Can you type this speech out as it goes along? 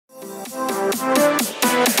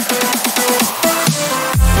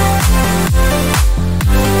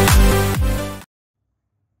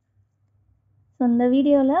So இந்த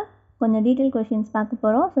வீடியோவில் கொஞ்சம் டீட்டெயில் கொஷின்ஸ் பார்க்க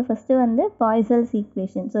போகிறோம். ஸோ ஃபஸ்ட்டு வந்து பாய்சல்ஸ்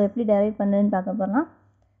ஈக்குவேஷன். ஸோ எப்படி டெரைவ் பண்ணுறதுன்னு பார்க்க போகிறோம்.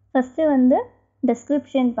 ஃபஸ்ட்டு வந்து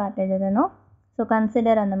டெஸ்கிரிப்ஷன் பார்ட் எழுதணும். ஸோ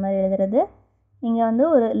கன்சிடர் அந்த மாதிரி எழுதுறது. இங்கே வந்து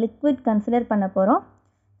ஒரு லிக்விட் கன்சிடர் பண்ண போகிறோம்.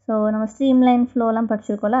 ஸோ நம்ம ஸ்ட்ரீம்லைன் ஃப்ளோலாம்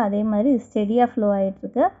படிச்சிருக்கோம்ல, அதே மாதிரி ஸ்டெடியாக ஃப்ளோ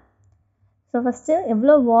ஆகிட்டுருக்கு. ஸோ ஃபஸ்ட்டு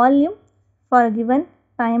எவ்வளோ வால்யூம் ஃபார் கிவன்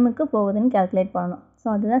டைமுக்கு போகுதுன்னு கேல்குலேட் பண்ணணும். ஸோ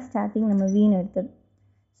அதுதான் ஸ்டார்டிங் நம்ம வீண் எடுத்தது.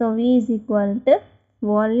 So V is equal to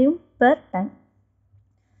volume per time.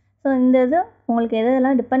 So இந்த இது உங்களுக்கு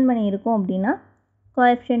எதெல்லாம் டிபெண்ட் பண்ணி இருக்கும் அப்படின்னா,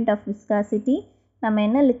 கோஎஃபிஷியன்ட் ஆஃப் விஸ்காசிட்டி, நம்ம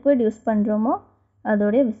என்ன லிக்விட் யூஸ் பண்ணுறோமோ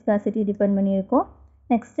அதோடைய விஸ்காசிட்டி டிபெண்ட் பண்ணியிருக்கோம்.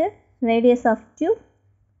 Next radius of tube,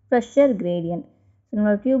 pressure gradient. So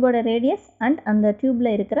நம்மளோட டியூபோட ரேடியஸ் அண்ட் அந்த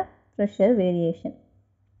டியூப்பில் இருக்கிற ப்ரெஷர் வேரியேஷன்.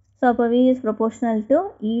 ஸோ அப்போ V is proportional to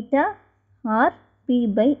eta or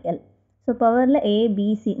P/L. So பவரில்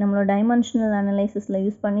ABC நம்மளோட டைமென்ஷனல் அனலைசிஸில்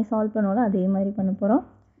யூஸ் பண்ணி சால்வ் பண்ணுவோம்ல, அதே மாதிரி பண்ண போகிறோம்.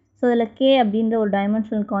 ஸோ இதில் K அப்படின்ற ஒரு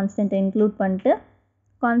டைமென்ஷனல் கான்ஸ்டன்ட்டை இன்க்ளூட் பண்ணிட்டு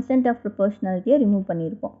கான்ஸ்டன்ட் ஆஃப் ப்ரொபோர்ஷனாலிட்டியை ரிமூவ்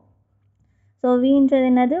பண்ணியிருப்போம். ஸோ Vன்றது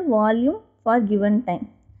என்னது, volume for given time.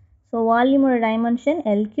 So வால்யூமோட dimension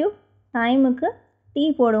L3, டைமுக்கு T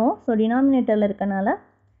போடுவோம். ஸோ டினாமினேட்டரில் இருக்கனால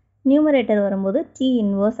நியூமரேட்டர் வரும்போது T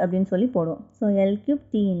இன்வர்ஸ் அப்படின்னு சொல்லி போடுவோம். So L3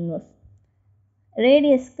 T inverse.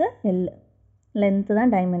 ரேடியஸ்க்கு L, length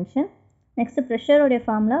தான் dimension. Next ப்ரெஷருடைய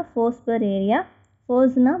formula force per area.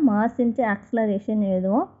 ஃபோர்ஸ்னால் mass into acceleration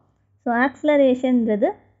எழுதுவோம். So ஆக்ஸலரேஷன்றது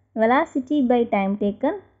velocity by time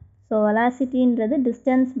taken. So வெலாசிட்டின்றது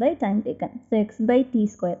distance by time taken. So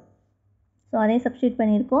x/t². So அதையும் substitute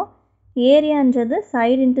பண்ணியிருக்கோம். ஏரியான்றது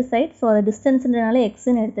side into side. So அதை டிஸ்டன்ஸுன்றனால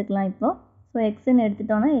எக்ஸுன்னு எடுத்துக்கலாம் இப்போது. So எக்ஸுன்னு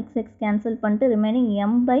எடுத்துட்டோன்னா x cancel பண்ணிட்டு remaining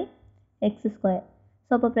m/x².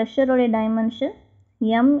 So அப்போ ப்ரெஷருடைய dimension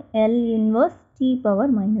mL inverse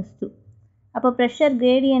T⁻². அப்போ pressure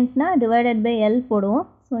கிரேடியன்ட்னா divided by L போடுவோம்.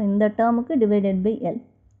 So இந்த டேர்முக்கு டிவைடட் பை L.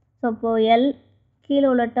 ஸோ அப்போது L கீழே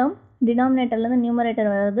உள்ள டேர்ம் டினாமினேட்டர்லேருந்து நியூமரேட்டர்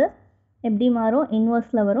வர்றது எப்படி மாறும்,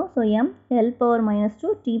 இன்வர்ஸில் வரும். So mL⁻²,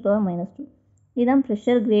 T⁻². இதுதான்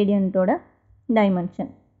ப்ரெஷர் கிரேடியண்ட்டோட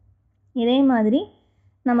டைமென்ஷன். இதே மாதிரி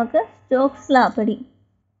நமக்கு ஸ்டோக்ஸ் லா படி,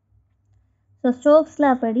 ஸோ ஸ்டோக்ஸ்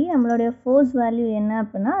லா படி நம்மளுடைய ஃபோர்ஸ் வேல்யூ என்ன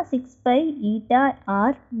அப்படின்னா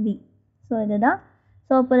 6π∗RV. ஸோ இதுதான்.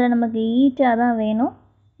 ஸோ இப்போ நமக்கு ஈட்டா தான் வேணும்,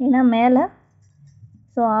 ஏன்னா மேலே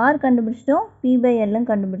ஸோ R கண்டுபிடிச்சிட்டோம், P/L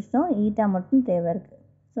கண்டுபிடிச்சிட்டோம், ஈட்டா மட்டும் தேவை இருக்குது.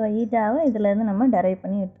 ஸோ ஈட்டாவை இதிலேருந்து நம்ம டெரைவ்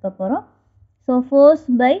பண்ணி எடுத்துக்க போகிறோம். So force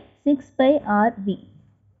by 6πRV.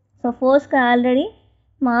 So ஃபோர்ஸ்க்கு already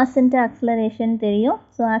mass into acceleration தெரியும்.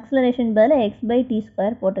 ஸோ ஆக்ஸலரேஷன் பதில்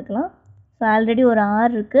x/t² போட்டுக்கலாம். ஸோ ஆல்ரெடி ஒரு R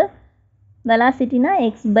இருக்குது. வெலாசிட்டினா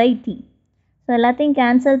x/t. ஸோ எல்லாத்தையும்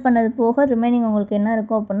கேன்சல் பண்ணது போக ரிமைனிங் உங்களுக்கு என்ன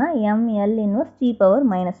இருக்கும் அப்படின்னா mL இன்வர்ஸ்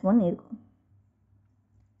T⁻−1 இருக்கும்.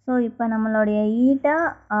 ஸோ இப்போ நம்மளுடைய ஈட்டா,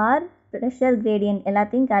 ஆர், ப்ரெஷர் கிரேடியன்ட்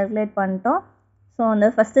எல்லாத்தையும் கால்குலேட் பண்ணிட்டோம். ஸோ அந்த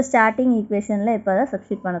ஃபஸ்ட்டு ஸ்டார்டிங் ஈக்குவேஷனில் இப்போ தான்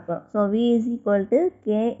சப்ஸ்டியூட் பண்ண போகிறோம். So V is equal to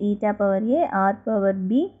K∞A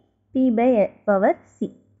R⁻B P/C.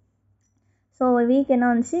 So Vக்கு என்ன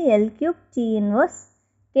வந்துச்சு, L3 T inverse.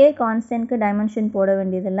 K கான்ஸ்டன்ட்க்கு dimension போட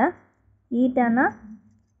வேண்டியதில்லை. ஈட்டானா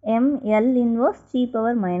mL இன்வர்ஸ்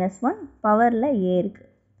T⁻−1. பவரில் A இருக்குது.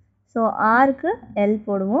 ஸோ ஆருக்கு L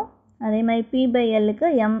போடுவோம். அதே மாதிரி P/Lக்கு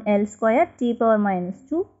mL²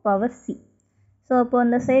 T⁻−2 power C. So அப்போ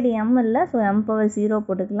இந்த சைடு m இல்லை, ஸோ m⁻0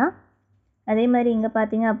 போட்டுக்கலாம். அதே மாதிரி இங்கே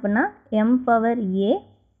பார்த்தீங்க அப்படின்னா m⁻A.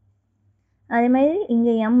 அதே மாதிரி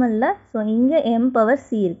இங்கே m இல்லை, ஸோ இங்கே m⁻C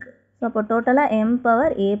இருக்குது. ஸோ அப்போ டோட்டலாக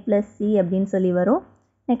m⁻A+C அப்படின்னு சொல்லி வரும்.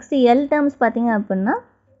 நெக்ஸ்ட்டு L டேர்ம்ஸ் பார்த்தீங்க அப்படின்னா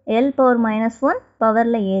L⁻−1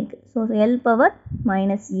 பவரில் A இருக்குது. ஸோ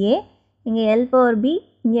L⁻−A, இங்கே L⁻B,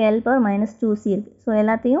 இங்கே L⁻−2C இருக்குது. ஸோ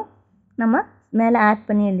எல்லாத்தையும் நம்ம மேலே ஆட்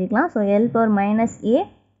பண்ணி எழுதிக்கலாம். So L⁻−A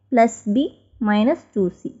 + B -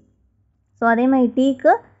 2C. So அதே மாதிரி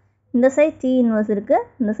Tக்கு இந்த சைட் T இன்வர்ஸ் இருக்குது,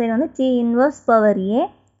 இந்த சைடு வந்து T இன்வர்ஸ் பவர் A.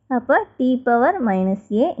 அப்போ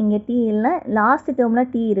T⁻−A, இங்கே T இல்லை, லாஸ்ட்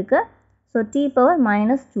டேர்மில் T இருக்குது. So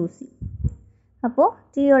T⁻−2C. அப்போது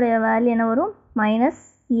Tயோடைய வேல்யூ என்ன வரும்,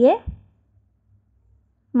 -A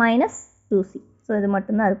 -2C. ஸோ இது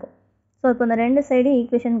மட்டும்தான் இருக்கும். ஸோ இப்போ இந்த ரெண்டு சைடு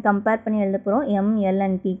ஈக்குவேஷன் கம்பேர் பண்ணி எழுத போகிறோம் mL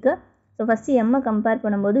and Tக்கு. ஸோ ஃபஸ்ட்டு எம்மை கம்பேர்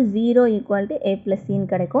பண்ணும்போது 0 = A+Cன்னு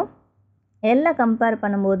கிடைக்கும். எல்லை கம்பேர்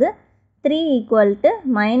பண்ணும்போது 3 =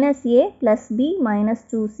 -A + B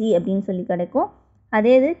 - 2C அப்படின்னு சொல்லி கிடைக்கும்.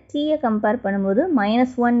 அதே இது Tயை கம்பேர் பண்ணும்போது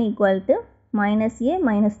 -1 = -A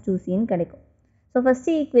 - 2Cன்னு கிடைக்கும். ஸோ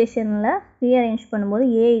ஃபஸ்ட்டு ஈக்குவேஷனில் ரீஅரேஞ்ச் பண்ணும்போது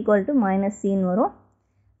A = -Cன்னு வரும்.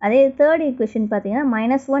 அதே தேர்ட் ஈக்குவேஷன் பார்த்தீங்கன்னா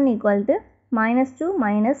 -1 =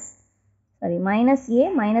 -A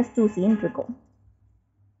 - 2Cன்னு இருக்கும்.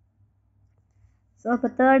 ஸோ அப்போ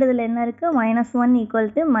தேர்ட் இதில் என்ன இருக்குது, -1 =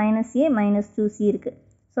 -A - 2C இருக்குது.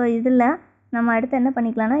 ஸோ இதில் நம்ம அடுத்து என்ன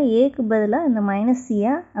பண்ணிக்கலாம்னா ஏக்கு பதிலாக இந்த மைனஸ்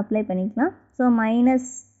சியை அப்ளை பண்ணிக்கலாம். So minus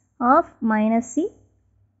of minus C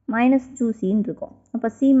minus 2cன்னு இருக்கும். அப்போ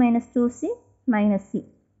C minus 2c minus C,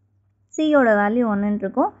 சியோட வேல்யூ 1ன்னு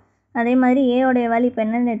இருக்கும். அதே மாதிரி ஏயோடைய வேல்யூ இப்போ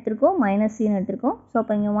என்னென்னு எடுத்திருக்கோம், மைனஸ் சின்னு எடுத்திருக்கோம். ஸோ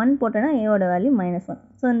அப்போ இங்கே 1 போட்டோன்னா ஏயோட வேல்யூ -1.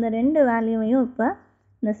 ஸோ இந்த ரெண்டு வேல்யூவையும் இப்போ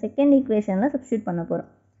இந்த செகண்ட் ஈக்குவேஷனில் சப்ஸ்டியூட் பண்ண போகிறோம்.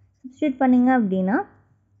 சப்ஸ்டியூட் பண்ணிங்க அப்படின்னா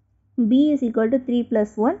b is equal to 3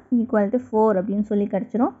 plus 1 equal to 4 அப்படின்னு சொல்லி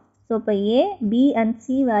கிடச்சிரும். ஸோ இப்போ a, b and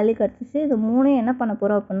c value கிடச்சிச்சு. இது மூணையும் என்ன பண்ண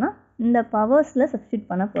போகிறோம் அப்படின்னா இந்த பவர்ஸில் சப்ஸ்டியூட்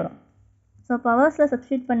பண்ண போகிறோம். ஸோ பவர்ஸில்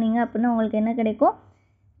சப்ஸ்டியூட் பண்ணிங்க அப்படின்னா உங்களுக்கு என்ன கிடைக்கும்,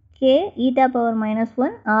 k eta power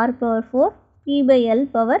 -1 r power 4 p/l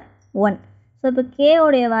power 1. So இப்போ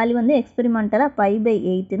கேயோடைய வேல்யூ வந்து எக்ஸ்பெரிமெண்டலாக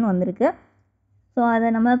π/8ன்னு வந்திருக்கு. ஸோ அதை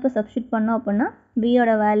நம்ம இப்போ சப்ஸ்டியூட் பண்ணோம் அப்படின்னா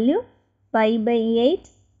பியோட value π/8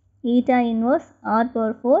 eta inverse r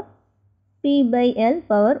power 4 p/l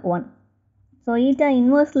power 1. So eta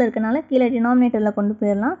இன்வர்ஸில் இருக்கனால கீழே டினாமினேட்டரில் கொண்டு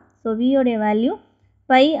போயிடலாம். So வியோடைய value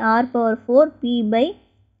π r power 4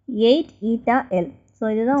 p/8 eta l. So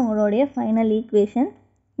இதுதான் உங்களுடைய ஃபைனல் ஈக்குவேஷன்.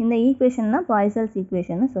 இந்த ஈக்குவேஷன் தான் பாய்சல்ஸ்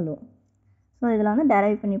ஈக்குவேஷன்னு சொல்லுவோம். ஸோ இதில் வந்து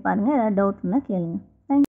டெரைவ் பண்ணி பாருங்கள். ஏதாவது டவுட் இருந்தால் கேளுங்க.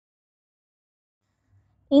 தேங்க்யூ.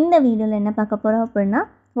 இந்த வீடியோவில் என்ன பார்க்க போகிறோம் அப்படின்னா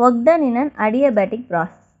work done in an adiabatic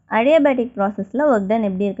process. Adiabatic ப்ராசஸில் ஒர்க் டன்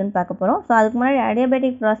எப்படி இருக்குன்னு பார்க்க போகிறோம். ஸோ அதுக்கு முன்னாடி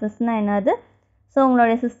அடியபேட்டிக் ப்ராசஸ்னால் என்னது, ஸோ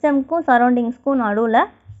உங்களுடைய சிஸ்டம்க்கும் சரௌண்டிங்ஸ்க்கும் நடுவில்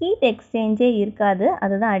ஹீட் எக்ஸ்சேஞ்சே இருக்காது.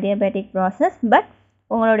 அதுதான் அடியபேட்டிக் ப்ராசஸ். பட்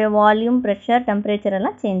உங்களுடைய வால்யூம், ப்ரெஷர், டெம்பரேச்சர்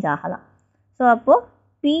எல்லாம் சேஞ்ச் ஆகலாம். ஸோ அப்போது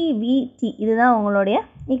PVT இதுதான் உங்களுடைய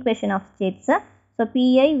equation of ஸ்டேட்ஸை. So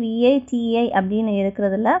PI, VI, TI அப்படின்னு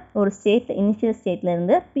இருக்கிறதுல ஒரு state initial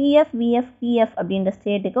ஸ்டேட்லேருந்து PF, VF, PF அப்படின்ற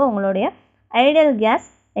ஸ்டேட்டுக்கு உங்களுடைய ஐடியல் கேஸ்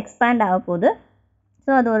எக்ஸ்பேண்ட் ஆக போகுது.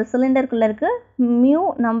 ஸோ அது ஒரு சிலிண்டருக்குள்ளே இருக்குது. மியூ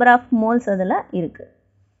நம்பர் ஆஃப் மோல்ஸ் அதில் இருக்குது.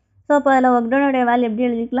 ஸோ அப்போ அதில் ஒர்க் டனுடைய வேல்யூ எப்படி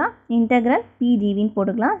எழுதிக்கலாம், இன்டெக்ரல் PdVன்னு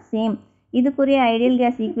போட்டுக்கலாம். சேம் இதுக்குரிய ஐடியல்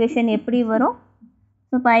கேஸ் ஈக்குவேஷன் எப்படி வரும்.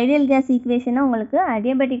 ஸோ இப்போ ஐடியல் கேஸ் ஈக்குவேஷனை உங்களுக்கு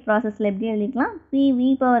அடியபேட்டிக் ப்ராசஸில் எப்படி எழுதிக்கலாம், PV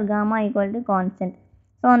power gamma equal to constant.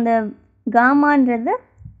 So அந்த காமான்றது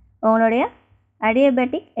உங்களுடைய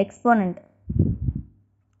அடியபேட்டிக் எக்ஸ்போனண்ட்.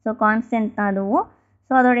 ஸோ கான்ஸ்டன்ட் தான் அதுவும்.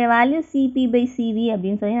 ஸோ அதோடைய வேல்யூ CP/CV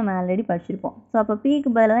அப்படின்னு சொல்லி நம்ம ஆல்ரெடி படிச்சிருப்போம். ஸோ அப்போ Pக்கு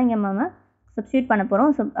பதிலாக தான் இங்கே நம்ம சப்ஸ்டியூட் பண்ண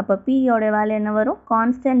போகிறோம். ஸோ அப்போ Pயோட வேல்யூ என்ன வரும்,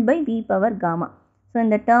 constant by V power gamma. So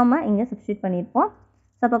இந்த டேர்மை இங்கே சப்ஸ்டியூட் பண்ணியிருப்போம்.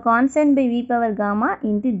 ஸோ அப்போ constant by V power gamma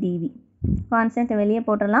into DV. கான்ஸ்டன்ட்டை வெளியே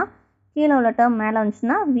போட்டுடலாம். கீழே உள்ள டேர்ம் மேலே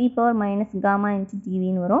வந்துச்சுன்னா V power minus gamma into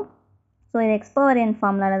DVன்னு வரும். ஸோ இது x பவர் n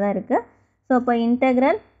ஃபார்முலாவில் தான் இருக்குது. ஸோ இப்போ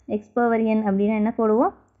இன்டெக்ரல் x பவர் n அப்படின்னா என்ன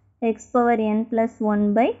போடுவோம், x பவர் n +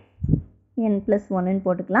 1/n + 1ன்னு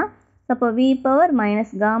போட்டுக்கலாம். ஸோ அப்போ V power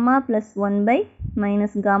minus gamma plus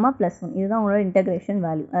 1/- gamma plus 1 இதுதான் உங்களோட இன்டெக்ரேஷன்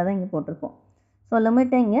வேல்யூ. அதான் இங்கே போட்டிருப்போம். ஸோ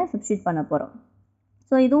லிமிட்டை இங்கே சப்ஸ்டியூட் பண்ண போகிறோம்.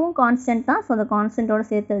 ஸோ இதுவும் கான்ஸ்டன்ட் தான். ஸோ அந்த கான்ஸ்டன்ட்டோட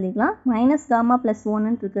சேர்த்து எழுதிக்கலாம். மைனஸ் காமா ப்ளஸ்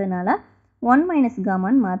 1ன்னு இருக்கிறதுனால 1 -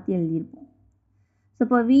 காமான்னு மாற்றி எழுதியிருப்போம். ஸோ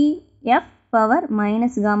இப்போ VF power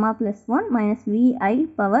minus gamma plus 1 minus VI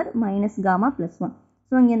power minus gamma plus 1.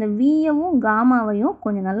 So இங்கே இந்த வியவும் காமாவையும்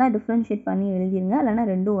கொஞ்சம் நல்லா டிஃப்ரென்ஷியேட் பண்ணி எழுதிருங்க, இல்லைன்னா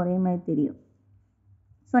ரெண்டும் ஒரே மாதிரி தெரியும்.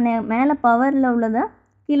 ஸோ மேலே பவரில் உள்ளதை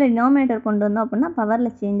கீழே டினாமினேட்டர் கொண்டு வந்தோம் அப்படின்னா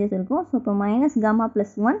பவரில் சேஞ்சஸ் இருக்கும். ஸோ இப்போ minus gamma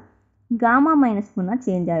plus 1 gamma minus 1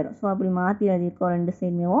 change ஆகிடும். ஸோ அப்படி மாற்றி எழுதியிருக்கோம் ரெண்டு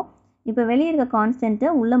சைடுமேவும். இப்போ வெளியே இருக்க கான்ஸ்டன்ட்டை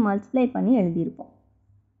உள்ளே மல்டிப்ளை பண்ணி எழுதியிருப்போம்.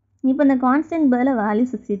 இப்போ இந்த கான்ஸ்டன்ட் பதில் வேல்யூ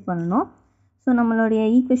சப்ஸ்டியூட் பண்ணணும். ஸோ நம்மளுடைய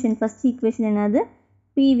ஈக்குவேஷன் ஃபஸ்ட் ஈக்குவேஷன் என்னது,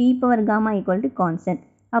 PV power gamma equal to constant.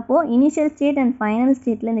 அப்போது இனிஷியல் ஸ்டேட் அண்ட் ஃபைனல்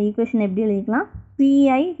ஸ்டேட்டில் இந்த ஈக்குவேஷன் எப்படி எழுதிக்கலாம்,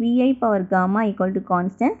 PI VI power gamma equal to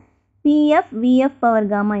constant, PF VF power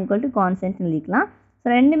gamma equal to constant எழுதிக்கலாம். So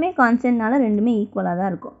ரெண்டுமே கான்ஸ்டன்ட்னால ரெண்டுமே ஈக்குவலாக தான்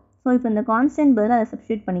இருக்கும். ஸோ இப்போ இந்த கான்ஸ்டன்ட் பதில் அதை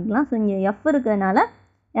சப்ஸ்டியூட் பண்ணிக்கலாம். ஸோ இங்கே F இருக்கிறதுனால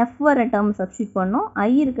F வர டேர்ம் சப்ஸ்டியூட் பண்ணணும்,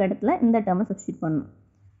 I இருக்க இடத்துல இந்த டேர்மை சப்ஸ்டியூட் பண்ணணும்.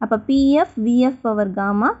 அப்போ PF VF power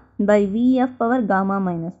gamma by VF power gamma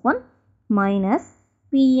minus 1 minus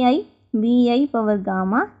PI VI power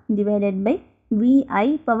gamma divided by VI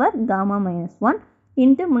power gamma minus 1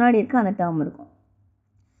 into முன்னாடி இருக்க அந்த டேர்ம் இருக்கும்.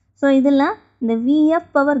 ஸோ இதில் இந்த VF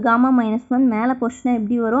பவர் காமா மைனஸ் 1 மேலே போச்சுன்னா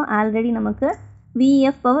எப்படி வரும், ஆல்ரெடி நமக்கு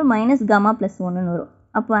VF power minus gamma plus 1ன்னு வரும்.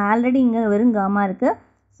 அப்போ ஆல்ரெடி இங்கே வெறும் காமா இருக்குது.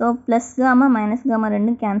 So plus gamma minus gamma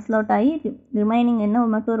ரெண்டும் கேன்சல் அவுட் ஆகி ரிமைனிங் என்ன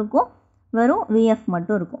மட்டும் இருக்கும், வெறும் VF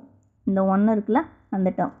மட்டும் இருக்கும். இந்த 1 இருக்குல்ல அந்த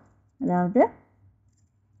டேர்ம், அதாவது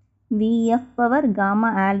VF பவர் காமா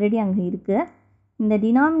ஆல்ரெடி அங்கே இருக்குது. இந்த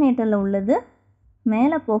டினாமினேட்டரில் உள்ளது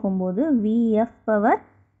மேலே போகும்போது VF power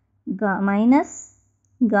minus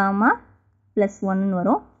gamma plus 1ன்னு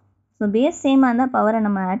வரும். ஸோ பேஸ் சேமாக இருந்தால் பவரை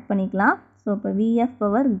நம்ம ஆட் பண்ணிக்கலாம். ஸோ இப்போ VF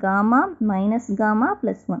power gamma minus gamma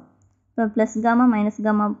plus 1. So plus gamma minus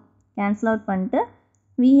gamma cancel out பண்ணிட்டு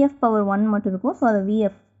VF பவர் 1 மட்டும் இருக்கும். ஸோ அதை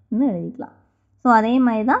VFன்னு எழுதிக்கலாம். ஸோ அதே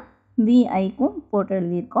மாதிரி தான் விஐக்கும் போட்டு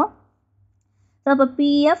எழுதியிருக்கோம். ஸோ அப்போ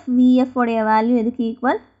பிஎஃப் விஎஃப் உடைய வேல்யூ எதுக்கு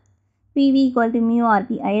equal? PV equal to mu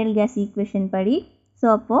RT ideal case equation படி. ஸோ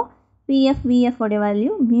அப்போது பிஎஃப் விஎஃப் உடைய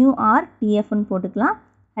வேல்யூ மியூ ஆர் டிஎஃப்னு போட்டுக்கலாம்.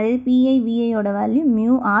 அதே பிஐ விஐயோட வேல்யூ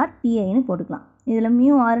மியூ ஆர் டிஐன்னு போட்டுக்கலாம். இதில்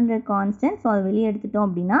மியூ ஆர்ன்ற கான்ஸ்டன்ட், ஸோ அதை வெளியே எடுத்துட்டோம்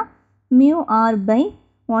அப்படின்னா mu R by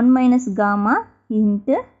 1 minus gamma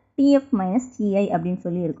into DF minus DI அப்படின்னு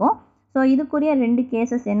சொல்லியிருக்கோம். ஸோ இதுக்குரிய ரெண்டு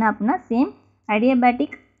கேசஸ் என்ன அப்படின்னா same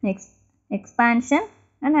adiabatic expansion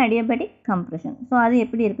and adiabatic compression. So அது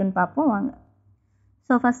எப்படி இருக்குன்னு பார்ப்போம் வாங்க.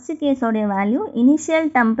 So first கேஸோடைய value initial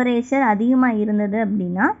temperature அதிகமாக இருந்தது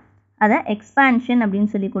அப்படின்னா அதை எக்ஸ்பான்ஷன்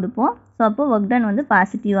அப்படின்னு சொல்லி கொடுப்போம். ஸோ அப்போ ஒர்க் டன் வந்து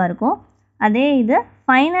பாசிட்டிவாக இருக்கும். அதே இது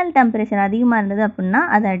ஃபைனல் டெம்பரேச்சர் அதிகமாக இருந்தது அப்படின்னா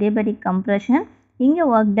அது அடியபேட்டிக் கம்ப்ரெஷன், இங்கே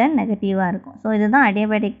ஒர்க் டன் நெகட்டிவாக இருக்கும். ஸோ இதுதான்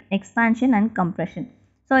adiabatic expansion and compression.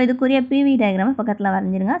 So இதுக்குரிய பிவி டயக்ராமை பக்கத்தில்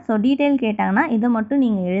வரைஞ்சிருங்க. ஸோ டீட்டெயில் கேட்டாங்கன்னா இதை மட்டும்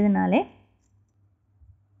நீங்கள் எழுதினாலே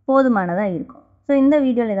போதுமானதாக இருக்கும். ஸோ இந்த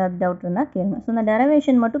வீடியோவில் ஏதாவது டவுட் இருந்தால் கேளுங்க. ஸோ இந்த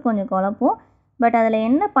டெரிவேஷன் மட்டும் கொஞ்சம் குழப்பம், பட் அதில்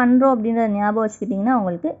என்ன பண்ணுறோம் அப்படின்றத ஞாபகம் வச்சுக்கிட்டிங்கன்னா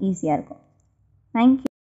உங்களுக்கு ஈஸியாக இருக்கும். தேங்க்யூ.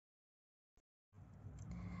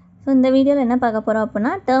 ஸோ இந்த வீடியோவில் என்ன பார்க்க போகிறோம்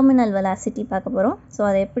அப்படின்னா டெர்மினல் வெலாசிட்டி பார்க்க போகிறோம். ஸோ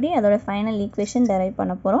அதை எப்படி அதோட ஃபைனல் ஈக்குவேஷன் டெரைவ்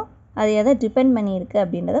பண்ண போகிறோம், அது எதை டிபெண்ட் பண்ணியிருக்கு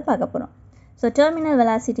அப்படின்றத பார்க்க போகிறோம். ஸோ டெர்மினல்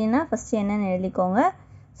வெலாசிட்டினா ஃபஸ்ட்டு என்னென்னு எழுதிக்கோங்க.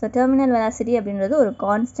 ஸோ டெர்மினல் வெலாசிட்டி அப்படின்றது ஒரு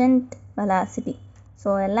கான்ஸ்டன்ட் வெலாசிட்டி. ஸோ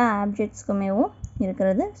எல்லா ஆப்ஜெக்ட்ஸ்க்குமேவும்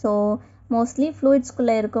இருக்கிறது. ஸோ மோஸ்ட்லி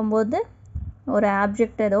ஃப்ளூயிட்ஸ்குள்ளே இருக்கும்போது ஒரு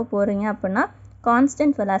ஆப்ஜெக்ட் ஏதோ போகிறீங்க அப்படின்னா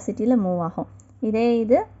கான்ஸ்டன்ட் வெலாசிட்டியில் மூவ் ஆகும். இதே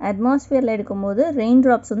இது அட்மாஸ்ஃபியரில் எடுக்கும்போது ரெயின்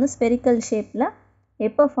ட்ராப்ஸ் வந்து ஸ்பெரிக்கல் ஷேப்பில்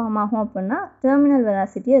எப்போ ஃபார்ம் ஆகும் அப்படின்னா டெர்மினல்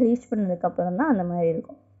வெலாசிட்டியை ரீச் பண்ணதுக்கப்புறம் தான் அந்த மாதிரி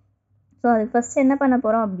இருக்கும். ஸோ அதுக்கு ஃபஸ்ட்டு என்ன பண்ண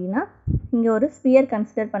போகிறோம் அப்படின்னா இங்கே ஒரு ஸ்பியர்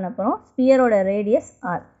கன்சிடர் பண்ண போகிறோம். ஸ்பியரோட ரேடியஸ்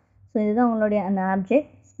ஆர். ஸோ இதுதான் உங்களுடைய அந்த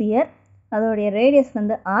ஆப்ஜெக்ட் ஸ்பியர், அதோடைய ரேடியஸ்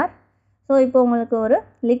வந்து ஆர். ஸோ இப்போ உங்களுக்கு ஒரு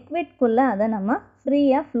லிக்விட்குள்ளே அதை நம்ம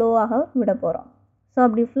ஃப்ரீயாக ஃப்ளோவாக விட போகிறோம். ஸோ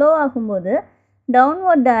அப்படி ஃப்ளோ ஆகும்போது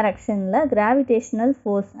டவுன்வர்ட் டைரக்ஷனில் கிராவிடேஷ்னல்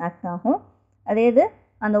ஃபோர்ஸ் ஆக்ட் ஆகும். அதே இது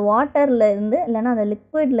அந்த வாட்டரில் இருந்து இல்லைன்னா அந்த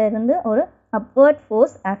லிக்விடில் இருந்து ஒரு அப்வர்ட்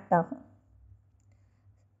ஃபோர்ஸ் ஆக்ட் ஆகும்.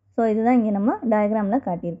 ஸோ இதுதான் இங்கே நம்ம டயக்ராமில்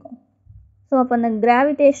காட்டியிருக்கோம். ஸோ அப்போ அந்த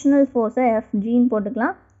கிராவிடேஷ்னல் ஃபோர்ஸை எஃப்ஜின்னு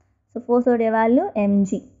போட்டுக்கலாம். So ஃபோர்ஸோடைய value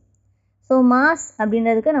MG. So mass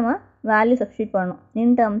அப்படின்றதுக்கு நம்ம வேல்யூ சப்ஸ்டியூட் பண்ணணும்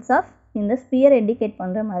இன் டேர்ம்ஸ் ஆஃப் இந்த ஸ்பியர் இண்டிகேட்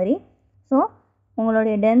பண்ணுற மாதிரி. ஸோ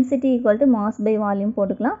உங்களுடைய density equal to mass by volume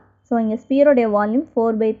போட்டுக்கலாம். ஸோ இங்கே ஸ்பியரோடைய வால்யூம்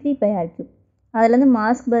 4/3 πr3. அதுலேருந்து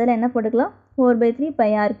மாஸ்க்கு பதிலாக என்ன போட்டுக்கலாம் 4/3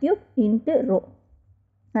 πr3 இன்ட்டு ரோ.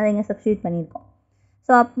 அதை இங்கே சப்ஸ்டியூட் பண்ணியிருக்கோம்.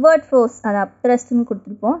 ஸோ அப்வர்ட் ஃபோர்ஸ் அது அப்த்ரஸ்ட்னு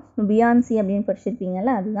கொடுத்துருப்போம். பியான்சி அப்படின்னு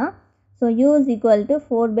படிச்சிருப்பீங்கள்ல அதுதான். So U is equal to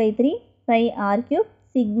 4/3 πr3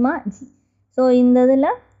 sigma G. So இந்த இதில்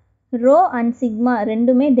ரோ அண்ட் சிக்மா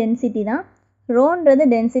ரெண்டுமே டென்சிட்டி தான். ரோன்றது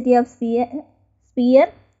டென்சிட்டி ஆஃப்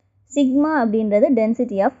ஸ்பியர், சிக்மா அப்படின்றது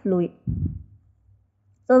density of fluid.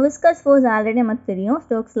 So viscous force already நமக்கு தெரியும்,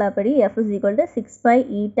 ஸ்டோக்ஸ் லா படி F is equal to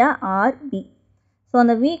 6π/ρb. So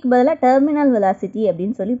அந்த week பதிலாக டெர்மினல் வெலாசிட்டி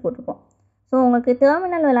அப்படின்னு சொல்லி போட்டிருக்கோம். ஸோ உங்களுக்கு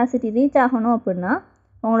டெர்மினல் வெலாசிட்டி ரீச் ஆகணும் அப்படின்னா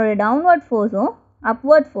உங்களுடைய டவுன்வர்ட் ஃபோர்ஸும்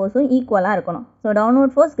அப்வர்ட் ஃபோர்ஸும் ஈக்குவலாக இருக்கணும். So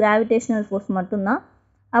downward force gravitational force மட்டும்தான்,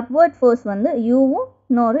 அப்வர்ட் ஃபோர்ஸ் வந்து யூவும்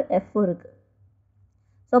இன்னொரு எஃப்பும் இருக்குது.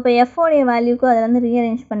 ஸோ இப்போ எஃப்ஓடைய வேல்யூக்கு அதில் வந்து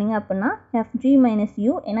ரீஅரேஞ்ச் பண்ணிங்க அப்படின்னா எஃப்ஜி மைனஸ்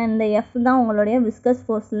யூ, ஏன்னா இந்த எஃப் தான் உங்களுடைய விஸ்கஸ்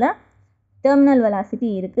ஃபோர்ஸில் டெர்மினல் வெலாசிட்டி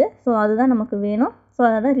இருக்குது. ஸோ அதுதான் நமக்கு வேணும். ஸோ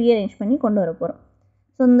அதை தான் ரீஅரேஞ்ச் பண்ணி கொண்டு வர போகிறோம்.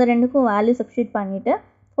 ஸோ இந்த ரெண்டுக்கும் வேல்யூ சப்ஸ்டியூட் பண்ணிவிட்டு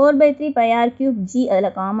 4/3 πr3 ஜி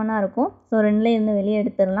அதில் காமனாக இருக்கும். ஸோ ரெண்டுலேயும் இருந்து வெளியே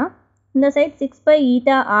எடுத்துடலாம். இந்த சைட்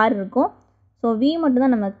 6π/r இருக்கும். ஸோ v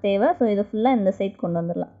மட்டும்தான் நமக்கு தேவை. ஸோ இது ஃபுல்லாக இந்த சைட் கொண்டு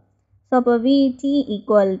வந்துடலாம். ஸோ அப்போ விடி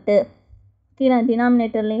ஈக்குவல் டு கீழே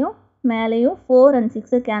டினாமினேட்டர்லேயும் மேலேயும் 4 and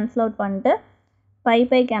 6 கேன்சல் அவுட் பண்ணிட்டு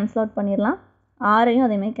பை கேன்சல் அவுட் பண்ணிடலாம். ஆரையும்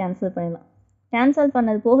அதேமாதிரி கேன்சல் பண்ணிடலாம். கேன்சல்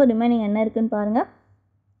பண்ணது போக ரிமைனிங் என்ன இருக்குதுன்னு பாருங்கள்.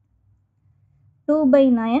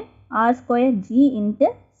 2/9 r² g into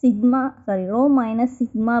row minus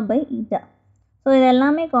sigma by eta. So இது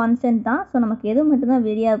எல்லாமே கான்ஸ்டன்ட் தான். ஸோ நமக்கு எது மட்டும்தான்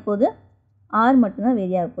வேரி ஆக போகுது, ஆர் மட்டும்தான்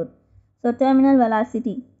வேரி ஆக போகுது. ஸோ டெர்மினல்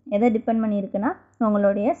வெலாசிட்டி எதை டிபெண்ட் பண்ணியிருக்குன்னா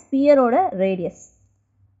உங்களுடைய ஸ்பியரோட radius.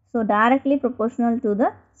 So directly proportional to the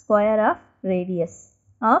square of radius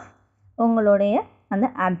of உங்களுடைய அந்த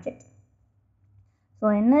ஆப்ஜெக்ட். ஸோ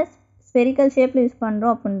என்ன ஸ்பெரிக்கல் ஷேப்பில் யூஸ்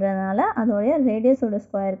பண்ணுறோம் அப்படின்றதுனால அதோடைய ரேடியஸோட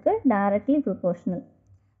ஸ்கொயருக்கு டைரக்ட்லி ப்ரொபோர்ஷனல்.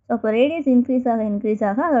 ஸோ இப்போ ரேடியஸ் இன்க்ரீஸ்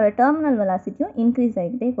ஆக அதோட டெர்மினல் வெலாசிட்டியும் இன்க்ரீஸ்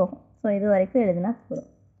ஆகிக்கிட்டே போகும். ஸோ இது வரைக்கும் எழுதினா போதும்.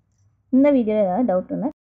 இந்த வீடியோவில் ஏதாவது டவுட்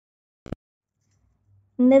இருந்தால்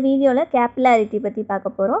இந்த வீடியோவில் கேப்பிலாரிட்டி பற்றி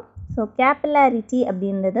பார்க்க போகிறோம். ஸோ கேப்பிலாரிட்டி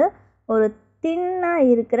அப்படின்றது ஒரு தின்னாக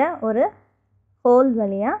இருக்கிற ஒரு ஹோல்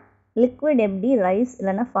வழியாக லிக்விட் எப்படி ரைஸ்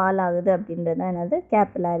இல்லைன்னா ஃபால் ஆகுது அப்படின்றது தான் என்னது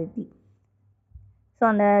கேப்பிலாரிட்டி. ஸோ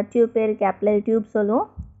அந்த டியூப் பேர் கேப்பிலரி டியூப் சொல்லுவோம்.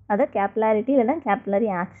 அதை கேப்லாரிட்டி இல்லைனா கேப்லரி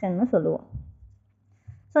ஆக்ஷன்னு சொல்லுவோம்.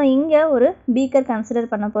 ஸோ இங்கே ஒரு பீக்கர்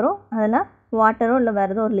கன்சிடர் பண்ண போகிறோம். அதில் வாட்டரோ இல்லை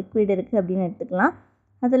வேறு ஏதோ ஒரு லிக்விட் இருக்குது அப்படின்னு எடுத்துக்கலாம்.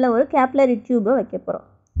 அதில் ஒரு கேப்லரி டியூபை வைக்க போகிறோம்.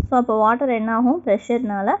 ஸோ அப்போ வாட்டர் என்ன ஆகும்,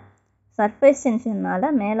 ப்ரெஷர்னால் சர்ஃபேஸ் டென்ஷன்னால்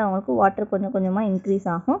மேலே அவங்களுக்கு வாட்டர் கொஞ்சம் கொஞ்சமாக இன்க்ரீஸ்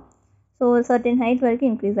ஆகும். ஸோ ஒரு சர்டன் ஹைட் வரைக்கும்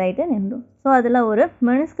இன்க்ரீஸ் ஆகிட்டு நின்றும். ஸோ அதில் ஒரு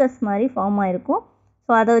மெனிஸ்கஸ் மாதிரி ஃபார்ம் ஆகிருக்கும்.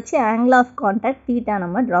 ஸோ அதை வச்சு ஆங்கிள் ஆஃப் கான்டாக்ட் தீட்டா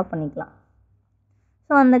நம்ம ட்ரா பண்ணிக்கலாம்.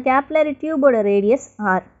 ஸோ அந்த capillary டியூபோட radius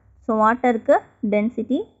R. So வாட்டருக்கு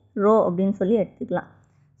density row அப்படின்னு சொல்லி எடுத்துக்கலாம்.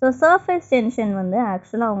 ஸோ சர்ஃபேஸ் டென்ஷன் வந்து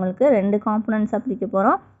ஆக்சுவலாக அவங்களுக்கு 2 காம்பனன்ட்ஸ் அப்ளிக்க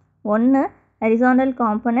போகிறோம். ஒன்று horizontal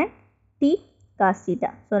component D cos theta.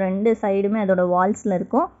 So 2 சைடுமே அதோட வால்ஸில்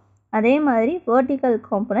இருக்கும். அதே மாதிரி vertical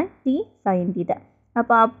component D sine theta.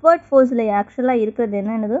 அப்போ அப்வர்ட் ஃபோர்ஸில் ஆக்சுவலாக இருக்கிறது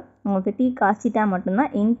என்னென்னது, உங்களுக்கு டி காஸ் தீட்டா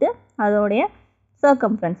மட்டும்தான் இன்ட்டு அதோடைய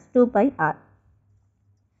சர்க்கம்ஃபரன்ஸ் 2πr.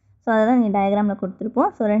 ஸோ அதை தான் நீங்கள் டயக்ராமில் கொடுத்துருப்போம்.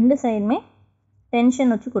 ஸோ 2 சைடுமே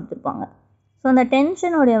டென்ஷன் வச்சு கொடுத்துருப்பாங்க. ஸோ அந்த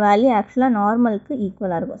டென்ஷனோடைய வேல்யூ ஆக்சுவலாக நார்மலுக்கு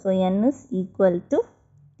ஈக்குவலாக இருக்கும். So n is equal to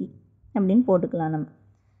t அப்படின்னு போட்டுக்கலாம் நம்ம.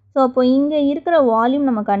 ஸோ அப்போ இங்கே இருக்கிற வால்யூம்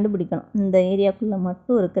நம்ம கண்டுபிடிக்கணும், இந்த ஏரியாக்குள்ளே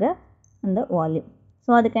மட்டும் இருக்கிற அந்த வால்யூம்.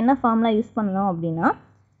 ஸோ அதுக்கு என்ன ஃபார்முலா யூஸ் பண்ணணும் அப்படின்னா,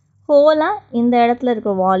 ஹோலாக இந்த இடத்துல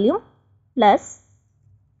இருக்கிற வால்யூம் ப்ளஸ்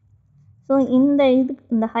ஸோ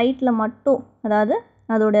இந்த ஹைட்டில் மட்டும், அதாவது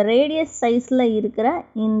அதோட ரேடியஸ் சைஸில் இருக்கிற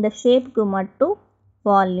இந்த ஷேப்புக்கு மட்டும்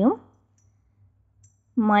வால்யூம்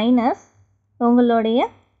மைனஸ் உங்களுடைய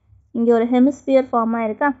இங்கே ஒரு ஹெமிஸ்பியர் ஃபார்மாக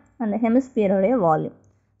இருக்கா, அந்த ஹெமிஸ்பியரோடைய வால்யூம்.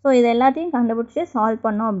 ஸோ இது எல்லாத்தையும் கண்டுபிடிச்சி சால்வ்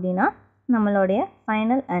பண்ணோம் அப்படின்னா நம்மளுடைய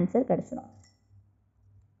ஃபைனல் ஆன்சர் கிடச்சிடும்.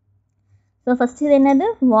 ஸோ ஃபஸ்ட் இது என்னது,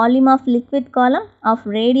 வால்யூம் ஆஃப் லிக்விட் காலம் of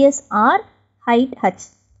radius R, height H.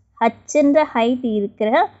 ஹச்ன்ற height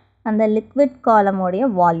இருக்கிற அந்த லிக்விட் காலமோடைய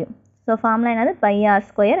வால்யூம். ஸோ ஃபார்முலா என்னது,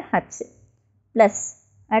 πr²h ப்ளஸ்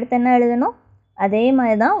அடுத்து என்ன எழுதணும், அதே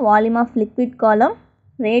மாதிரி தான் வால்யூம் ஆஃப் லிக்விட் காலம்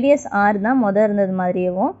ரேடியஸ் ஆர் தான் மொதல் இருந்தது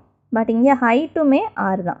மாதிரியேவும், பட் இங்கே ஹைட்டுமே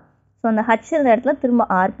ஆர் தான். ஸோ அந்த ஹச் இருந்த இடத்துல திரும்ப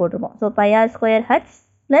ஆர் போட்டிருப்போம். So πr²h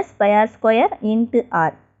plus πr² into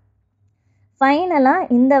R. ஃபைனலாக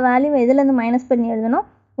இந்த வேல்யூவை எதுலேருந்து மைனஸ் பண்ணி எழுதணும்,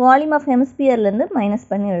 வால்யூம் ஆஃப் ஹெமிஸ்பியர்லேருந்து மைனஸ்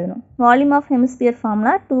பண்ணி எழுதணும். Volume of hemisphere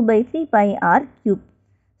formula 2/3πr³.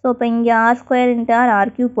 So இப்போ இங்கே r² இன்ட்டு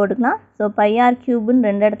r³ போட்டுக்கலாம். ஸோ πr³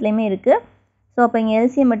 2 இடத்துலையுமே இருக்குது. ஸோ அப்போ இங்கே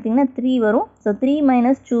எல்சிஎம் எடுத்திங்கன்னா 3 வரும். So 3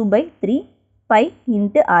 - 2/3 π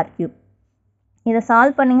into r³. இதை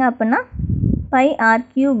சால்வ் பண்ணிங்க அப்படின்னா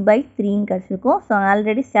πr³/3 கிடச்சிருக்கும். ஸோ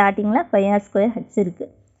ஆல்ரெடி ஸ்டார்டிங்கில் πr²h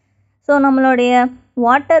இருக்குது. ஸோ நம்மளுடைய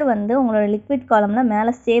வாட்டர் வந்து உங்களோட லிக்விட் காலமில்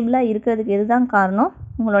மேலே ஸ்டேபிளாக இருக்கிறதுக்கு எது தான் காரணம்,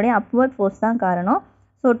 உங்களுடைய அப்வர்ட் ஃபோர்ஸ் தான் காரணம்.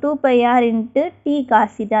 So 2πr into D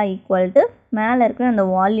cos theta equal to மேலே இருக்கிற அந்த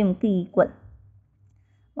வால்யூமுக்கு equal,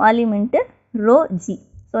 volume into rho G.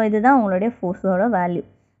 So இதுதான் உங்களுடைய ஃபோர்ஸோட வேல்யூ.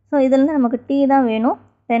 ஸோ இதில் நமக்கு டி தான் வேணும்,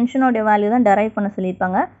 டென்ஷனோடைய வேல்யூ தான் டெரைவ் பண்ண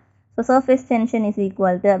சொல்லியிருப்பாங்க. So surface tension is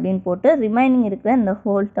equal to அப்படின்னு போட்டு ரிமைனிங் இருக்கிற இந்த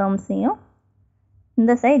ஹோல் டேர்ம்ஸையும்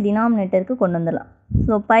இந்த சைட் டினாமினேட்டருக்கு கொண்டு வந்துடலாம்.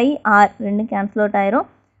 ஸோ πr 2 கேன்சல் அவுட் ஆயிரும்.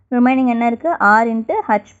 ரிமைனிங் என்ன இருக்குது, r into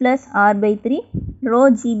h plus r/3 row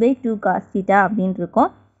g/2 cos theta அப்படின்னு இருக்கும்.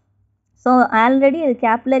 ஸோ ஆல்ரெடி இது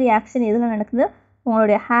கேப்லரி ஆக்ஷன் எதில் நடக்குது,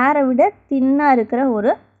 உங்களுடைய ஹேரை விட தின்னாக இருக்கிற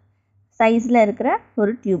ஒரு சைஸில் இருக்கிற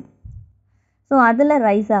ஒரு டியூப். ஸோ அதில்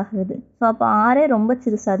ரைஸ் ஆகுது. ஸோ அப்போ ஆரே ரொம்ப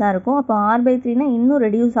சிறுசாக தான் இருக்கும். அப்போ r/3னா இன்னும்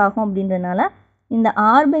ரெடியூஸ் ஆகும் அப்படின்றதுனால இந்த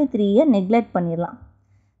r/3யை நெக்லெக்ட் பண்ணிடலாம்.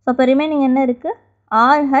 ஸோ அப்போ ரிமைனிங் என்ன இருக்குது,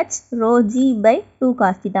 RH row g/2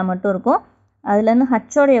 cos theta மட்டும் இருக்கும். அதுலேருந்து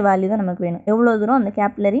ஹச்சோடைய வேல்யூ தான் நமக்கு வேணும், எவ்வளோ தூரம் அந்த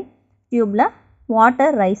கேப்லரி டியூப்பில்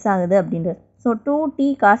வாட்டர் ரைஸ் ஆகுது அப்படின்றது. So 2t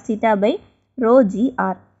cos theta by row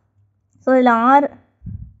gr. So இதில் r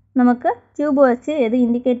நமக்கு டியூபை வச்சு எது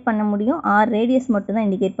இண்டிகேட் பண்ண முடியும், r ரேடியஸ் மட்டும்தான்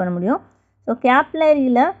இண்டிகேட் பண்ண முடியும். ஸோ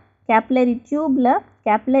கேப்லரி டியூப்பில்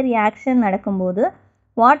கேப்லரி ஆக்ஷன் நடக்கும்போது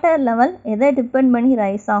வாட்டர் லெவல் எதை டிபெண்ட் பண்ணி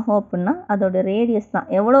ரைஸ் ஆகும் அப்படின்னா அதோட ரேடியஸ் தான்.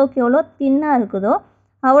 எவ்வளோக்கு எவ்வளோ தின்னாக இருக்குதோ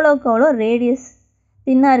அவ்வளோக்கு அவ்வளோ ரேடியஸ்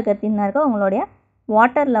தின்னாக இருக்க உங்களுடைய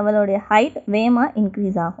வாட்டர் லெவலோடைய ஹைட் வேகமாக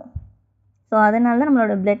இன்க்ரீஸ் ஆகும். ஸோ அதனால தான்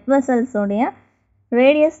நம்மளோட பிளட் வெசல்ஸோடைய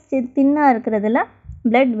ரேடியஸ் தின்னாக இருக்கிறதுல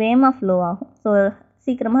பிளட் வேகமாக ஃப்ளோ ஆகும். ஸோ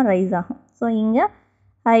சீக்கிரமாக ரைஸ் ஆகும். ஸோ இங்கே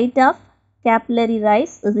height of capillary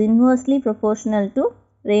rise is inversely proportional to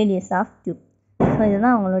radius of tube. So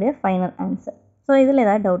இதுதான் உங்களுடைய ஃபைனல் ஆன்சர். ஸோ இதில்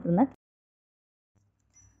ஏதாவது டவுட் இருந்தால்,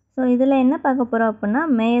 ஸோ இதில் என்ன பார்க்க போகிறோம் அப்படின்னா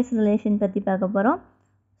மேயர்ஸ் ரிலேஷன் பற்றி பார்க்க போகிறோம்.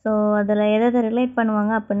 ஸோ அதில் எதை ரிலேட்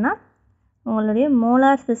பண்ணுவாங்க அப்படின்னா உங்களுடைய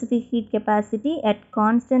molar specific heat capacity at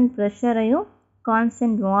constant ப்ரெஷரையும்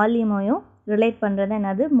constant வால்யூமையும் relate பண்ணுறது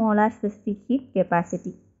என்னது, molar specific heat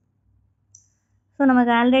capacity. So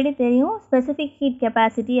நமக்கு ஆல்ரெடி தெரியும் ஸ்பெசிஃபிக் ஹீட்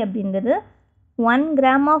கெப்பாசிட்டி அப்படின்றது 1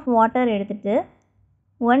 கிராம் ஆஃப் வாட்டர் எடுத்துகிட்டு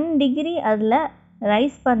 1 டிகிரி அதில்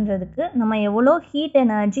ரைஸ் பண்ணுறதுக்கு நம்ம எவ்வளோ ஹீட்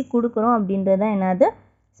எனர்ஜி கொடுக்குறோம் அப்படின்றது என்னது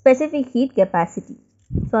ஸ்பெசிஃபிக் ஹீட் கெப்பாசிட்டி.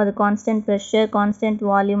 ஸோ அது கான்ஸ்டன்ட் ப்ரெஷர் கான்ஸ்டன்ட்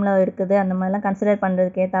வால்யூமில் இருக்குது அந்த மாதிரிலாம் கன்சிடர்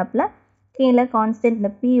பண்ணுறதுக்கு ஏற்றாப்புல கீழே கான்ஸ்டன்ட்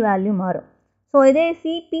இந்த பி வேல்யூ மாறும். ஸோ இதே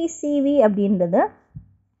சிபிசிவி அப்படின்றது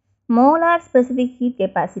molar specific heat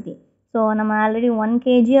capacity. So நம்ம ஆல்ரெடி 1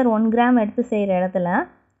 kg or 1 gram எடுத்து செய்கிற இடத்துல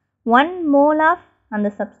 1 mole ஆஃப் அந்த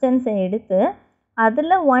சப்ஸ்டன்ஸை எடுத்து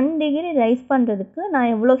அதில் 1 degree ரைஸ் பண்ணுறதுக்கு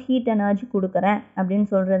நான் எவ்வளோ ஹீட் எனர்ஜி கொடுக்குறேன் அப்படின்னு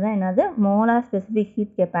சொல்கிறது தான் என்னது molar specific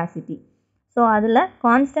heat capacity. So அதில்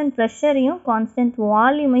கான்ஸ்டன்ட் ப்ரெஷரையும் கான்ஸ்டன்ட்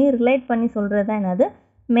வால்யூமையும் ரிலேட் பண்ணி சொல்கிறது தான் என்னது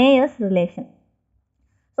மேயர்ஸ் ரிலேஷன்.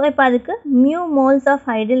 ஸோ இப்போ அதுக்கு mu moles of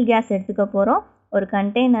ideal case எடுத்துக்க போகிறோம். ஒரு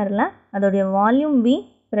கண்டெய்னரில் அதோடைய volume V,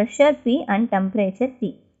 pressure P and temperature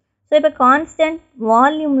T. So இப்போ கான்ஸ்டன்ட்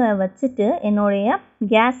வால்யூமில் வச்சுட்டு என்னுடைய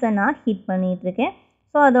கேஸை நான் ஹீட் பண்ணிகிட்ருக்கேன்.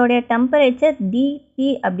 ஸோ அதோடைய டெம்பரேச்சர் DT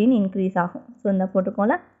அப்படின்னு இன்க்ரீஸ் ஆகும். ஸோ இந்த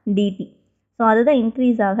போட்டுக்கோல DT. ஸோ அதுதான்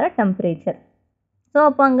இன்க்ரீஸ் ஆகிற டெம்பரேச்சர். ஸோ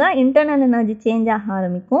அப்போ அங்கே இன்டர்னல் எனர்ஜி சேஞ்ச் ஆக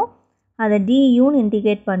ஆரம்பிக்கும். அதை DUன்னு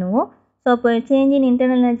இண்டிகேட் பண்ணுவோம். ஸோ இப்போ சேஞ்ச் இன்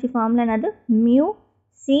இன்டர்னல் எனர்ஜி ஃபார்மில் என்னது mu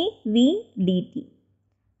CVDT.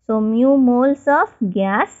 So mu moles of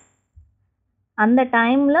case அந்த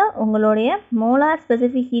டைமில் உங்களுடைய மோலார்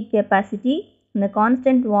ஸ்பெசிஃபிக் ஹீட் கெப்பாசிட்டி இந்த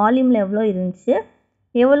கான்ஸ்டன்ட் வால்யூமில் எவ்வளோ இருந்துச்சு,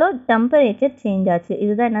 எவ்வளோ டெம்பரேச்சர் சேஞ்ச் ஆச்சு,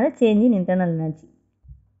 இதுதான் என்னது சேஞ்ச் இன் இன்டர்னல் எனர்ஜி.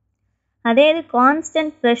 அதே இது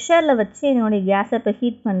கான்ஸ்டன்ட் ப்ரெஷரில் வச்சு என்னுடைய கேஸை இப்போ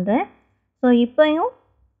ஹீட் பண்ணுறேன். ஸோ இப்போயும்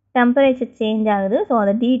டெம்பரேச்சர் சேஞ்ச் ஆகுது. ஸோ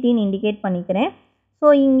அதை DTன்னு இண்டிகேட் பண்ணிக்கிறேன். ஸோ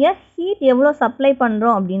இங்கே ஹீட் எவ்வளோ சப்ளை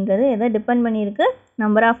பண்ணுறோம் அப்படின்றது எதை டிபெண்ட் பண்ணியிருக்கு,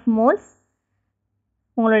 நம்பர் ஆஃப் மோல்ஸ்,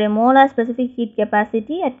 உங்களுடைய molar specific heat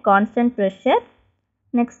capacity at constant pressure,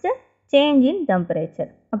 next change in temperature.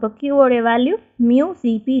 அப்போ Qவோடைய வேல்யூ மியூ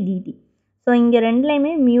CPDT. ஸோ இங்கே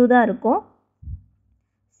ரெண்டுலேயுமே மியூ தான் இருக்கும்,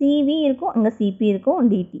 CV இருக்கும், அங்கே CP இருக்கும்,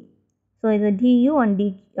 DT. ஸோ இது DU அண்ட்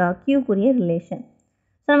Qக்குரிய ரிலேஷன்.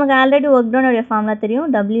 ஸோ நமக்கு ஆல்ரெடி ஒர்க் டவுனுடைய ஃபார்முலா தெரியும்,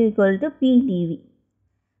 W = PdV.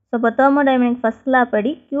 ஸோ இப்போ தெர்மோடைனமிக் ஃபர்ஸ்ட் லா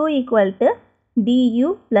படி Q = DU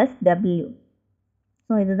 + W.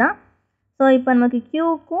 ஸோ இதுதான். ஸோ இப்போ நமக்கு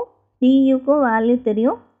Qக்கும் DUக்கும் வேல்யூ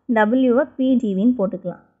தெரியும், Wவை PdVன்னு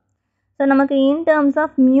போட்டுக்கலாம். ஸோ நமக்கு இன் டேர்ம்ஸ்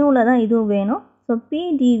ஆஃப் மியூவில் தான் இதுவும் வேணும். ஸோ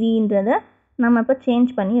PdVன்றதை நம்ம இப்போ சேஞ்ச்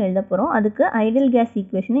பண்ணி எழுத போகிறோம். அதுக்கு ஐடியல் கேஸ்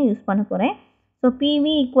ஈக்குவேஷனை யூஸ் பண்ண போகிறேன். So PV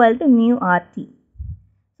 = μRT.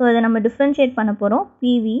 ஸோ இதை நம்ம டிஃப்ரென்ஷியேட் பண்ண போகிறோம்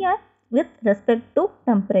PV with respect to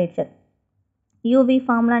temperature. UV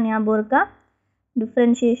formula ஞாபகம் இருக்கா,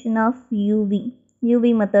 டிஃப்ரென்ஷியேஷன் ஆஃப்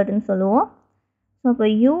UV மெத்தட்னு சொல்லுவோம். ஸோ இப்போ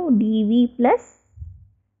UdV +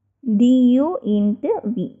 DU ×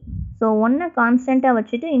 V. ஸோ ஒன்றை கான்ஸ்டண்ட்டாக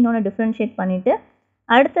வச்சுட்டு இன்னொன்று டிஃப்ரென்ஷியேட் பண்ணிவிட்டு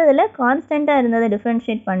அடுத்ததில் கான்ஸ்டண்ட்டாக இருந்ததை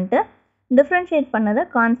டிஃப்ரென்ஷியேட் பண்ணிட்டு டிஃப்ரென்ஷியேட் பண்ணதை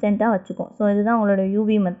கான்ஸ்டண்ட்டாக வச்சுக்கும். ஸோ இதுதான் உங்களோட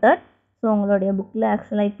UV மெத்தட். ஸோ உங்களுடைய புக்கில்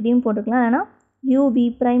ஆக்சுவலாக இப்படியும் போட்டுக்கலாம், இல்லைனா UV'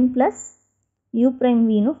 +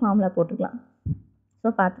 U'Vன்னு ஃபார்முலா போட்டுக்கலாம். ஸோ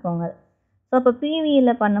பார்த்துக்கோங்க. ஸோ அப்போ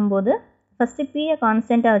PVயில் பண்ணும்போது ஃபஸ்ட்டு Pயை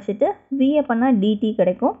கான்ஸ்டண்ட்டாக வச்சுட்டு Vயை பண்ணால் DT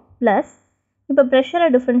கிடைக்கும், ப்ளஸ் இப்போ ப்ரெஷரை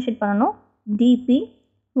டிஃப்ரென்ஷியேட் பண்ணணும் DP,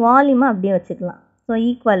 வால்யூமை அப்படியே வச்சுக்கலாம். ஸோ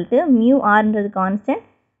ஈக்குவல் டு μRன்றது கான்ஸ்டன்ட்,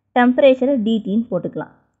 டெம்பரேச்சரை DTன்னு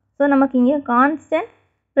போட்டுக்கலாம். ஸோ நமக்கு இங்கே கான்ஸ்டன்ட்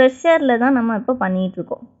ப்ரெஷரில் தான் நம்ம இப்போ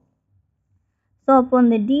பண்ணிகிட்ருக்கோம். ஸோ அப்போ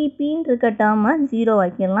இந்த DPன்னு இருக்க டேர்மை 0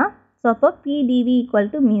 வைக்கலாம். ஸோ அப்போ PdV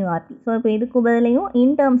 = μRT. ஸோ இப்போ இதுக்கு பதிலையும்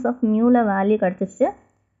இன் டேர்ம்ஸ் ஆஃப் மியூவில் வேல்யூ கிடச்சிச்சு.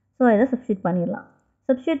 ஸோ இதை சப்ஸ்டியூட் பண்ணிடலாம்.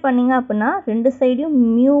 சப்ஸ்டியூட் பண்ணிங்க அப்படின்னா ரெண்டு சைடையும்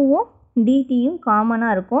மியூவும் DTயும்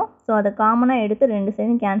காமனாக இருக்கும். ஸோ அதை காமனாக எடுத்து ரெண்டு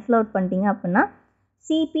சைடும் கேன்சல் அவுட் பண்ணிட்டீங்க அப்படின்னா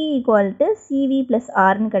CP = CV +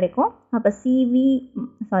 Rன்னு கிடைக்கும். அப்போ CP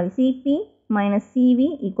 - CV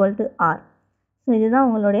 = R. ஸோ இதுதான்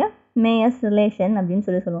உங்களுடைய மேயர்ஸ் ரிலேஷன் அப்படின்னு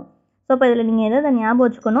சொல்லுவோம். ஸோ இப்போ இதில் நீங்கள் எதை ஞாபகம்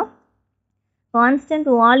வச்சுக்கணும், கான்ஸ்டன்ட்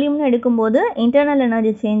வால்யூம்னு எடுக்கும்போது இன்டர்னல்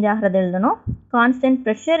எனர்ஜி சேஞ்ச் ஆகிறது எழுதணும், கான்ஸ்டன்ட்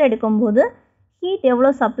ப்ரெஷர் எடுக்கும்போது ஹீட்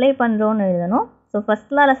எவ்வளோ சப்ளை பண்ணுறோன்னு எழுதணும். ஸோ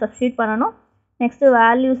ஃபஸ்ட் லாவில் சப்ஸ்டியூட் பண்ணணும். நெக்ஸ்ட்டு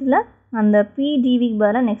வேல்யூஸில் அந்த PdVக்கு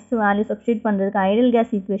பதிலாக நெக்ஸ்ட் வேல்யூ சப்ஸ்டியூட் பண்ணுறதுக்கு ஐடியல்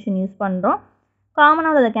கேஸ் ஈக்குவேஷன் யூஸ் பண்ணுறோம்.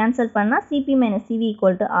 காமனாக அதை கேன்சல் பண்ணால் CP - CV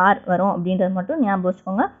 = R வரும் அப்படின்றது மட்டும் ஞாபகம்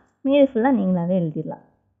வச்சுக்கோங்க. மீதி ஃபுல்லாக நீங்களாகவே எழுதிடலாம்.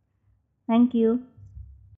 தேங்க்யூ.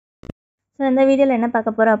 ஸோ இந்த வீடியோவில் என்ன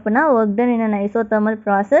பார்க்க போகிறோம் அப்படின்னா work done in an isothermal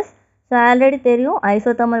process. So already தெரியும்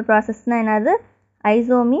ஐசோதர்மல் ப்ராசஸ்னால் என்னது,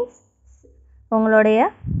 ஐசோ மீன்ஸ் உங்களுடைய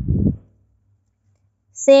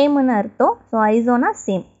சேம்னு அர்த்தம். So ஐசோனா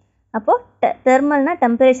same. அப்போது தெர்மல்னால்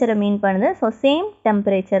டெம்பரேச்சரை மீன் பண்ணுது. ஸோ சேம்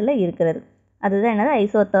டெம்பரேச்சரில் இருக்கிறது, அதுதான் என்னது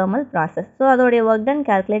ஐசோதர்மல் ப்ராசஸ். ஸோ அதோடைய ஒர்க் டன்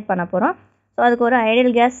கால்குலேட் பண்ண போகிறோம். ஸோ அதுக்கு ஒரு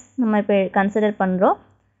ஐடியல் கேஸ் நம்ம இப்போ கன்சிடர் பண்ணுறோம்.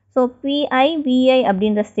 ஸோ PI VI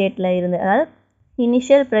அப்படின்ற ஸ்டேட்டில் இருந்து, அதாவது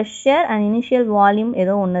initial pressure and initial volume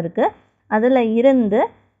ஏதோ ஒன்று இருக்குது, அதில் இருந்து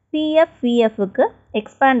PF VFக்கு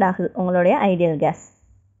எக்ஸ்பேண்ட் ஆகுது உங்களுடைய ஐடியல் கேஸ்.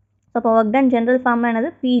 ஸோ அப்போ ஒர்க் டன் ஜென்ரல் ஃபார்ம் என்னது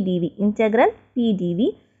PdV, integral PdV.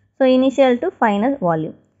 So initial to final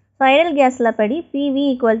volume. So ideal கேஸில் படி PV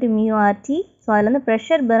equal to μRT. So அதில் வந்து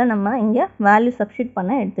ப்ரெஷர் பதில் நம்ம இங்கே வேல்யூ சப்ஸ்டியூட்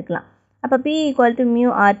பண்ண எடுத்துக்கலாம். அப்போ P equal to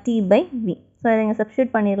μRT/V. So இதை இங்கே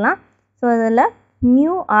சப்ஸ்டியூட் பண்ணிடலாம். ஸோ அதில்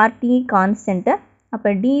μRT கான்ஸ்டன்ட்டு, அப்போ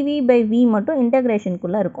dV/V மட்டும்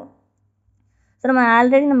இன்டெக்ரேஷனுக்குள்ளே இருக்கும். ஸோ நம்ம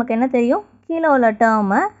ஆல்ரெடி நமக்கு என்ன தெரியும், கீழே உள்ள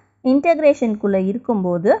டேர்மை இன்டெக்ரேஷனுக்குள்ளே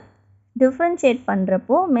இருக்கும்போது டிஃப்ரென்ஷியேட்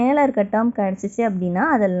பண்ணுறப்போ மேலே இருக்க டேர்ம் கிடச்சிச்சு அப்படின்னா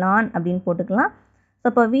அதை லான் அப்படின்னு போட்டுக்கலாம். ஸோ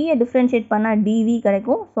இப்போ வியை டிஃப்ரென்ஷியேட் பண்ணால் dV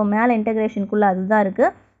கிடைக்கும். ஸோ மேலே இன்டெக்ரேஷனுக்குள்ளே அதுதான் இருக்குது.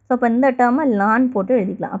 ஸோ இப்போ இந்த டேர்மை லான் போட்டு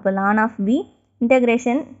எழுதிக்கலாம். அப்போ லான் ஆஃப் V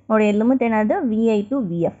இன்டெக்ரேஷன் உடைய லிமிட் என்னது VI டு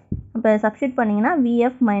VF. அப்போ சப்ஸ்டியூட் பண்ணிங்கன்னா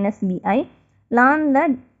VF மைனஸ் VI.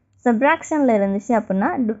 லானில் சப்ராக்ஷனில் இருந்துச்சு அப்படின்னா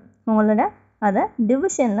உங்களோட அதை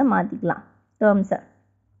டிவிஷனில் மாற்றிக்கலாம் டேர்ம்ஸை.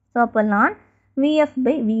 ஸோ அப்போ லான்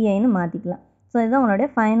VF/VIன்னு மாற்றிக்கலாம். ஸோ இதுதான் உங்களுடைய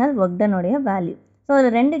ஃபைனல் ஒர்க் டனுடைய வேல்யூ. ஸோ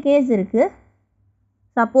அதில் 2 கேஸ் இருக்குது.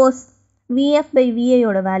 சப்போஸ்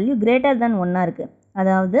VF/VIயோட வேல்யூ கிரேட்டர் தென் 1 இருக்குது,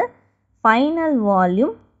 அதாவது final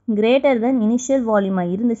volume greater than initial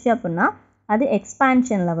வால்யூமாக இருந்துச்சு அப்படின்னா அது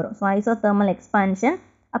எக்ஸ்பான்ஷனில் வரும். So isothermal expansion.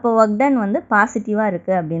 அப்போ ஒர்க் டன் வந்து பாசிட்டிவாக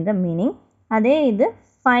இருக்குது அப்படின்ற மீனிங். அதே இது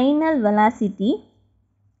ஃபைனல் வெலாசிட்டி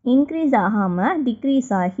இன்க்ரீஸ் ஆகாமல்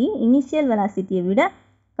டிக்ரீஸ் ஆகி இனிஷியல் வெலாசிட்டியை விட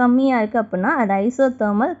கம்மியாக இருக்குது அப்படின்னா அது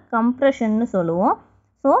ஐசோதெர்மல் கம்ப்ரெஷன்னு சொல்லுவோம்.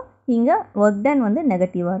 ஸோ இங்கே ஒர்க் டன் வந்து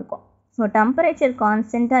நெகட்டிவாக இருக்கும். ஸோ டெம்பரேச்சர்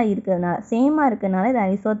கான்ஸ்டண்ட்டாக இருக்கிறதுனால சேமாக இருக்கிறதுனால இது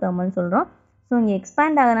ஐசோதெர்மல்னு சொல்கிறோம். ஸோ இங்கே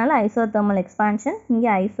எக்ஸ்பேண்ட் ஆகிறதுனால ஐசோதெர்மல் எக்ஸ்பான்ஷன், இங்கே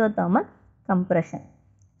ஐசோதெர்மல் கம்ப்ரெஷன்.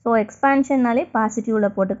 ஸோ எக்ஸ்பான்ஷன்னாலே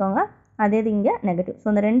பாசிட்டிவில் போட்டுக்கோங்க, அதே இது இங்கே நெகட்டிவ். ஸோ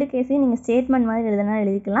இந்த 2 கேஸையும் நீங்கள் ஸ்டேட்மெண்ட் மாதிரி எழுதுனா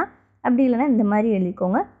எழுதிக்கலாம், அப்படி இல்லைனா இந்த மாதிரி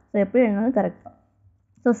எழுதிக்கோங்க. ஸோ எப்படி எழுதினாலும் கரெக்ட் தான்.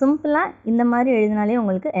 ஸோ சிம்பிளாக இந்த மாதிரி எழுதினாலே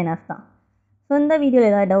உங்களுக்கு எனஃப் தான். ஸோ இந்த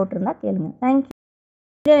வீடியோவில் ஏதாவது டவுட் இருந்தால் கேளுங்க. தேங்க்யூ.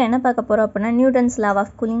 வீடியோவில் என்ன பார்க்க போகிறோம் அப்படின்னா நியூட்டன்ஸ் லா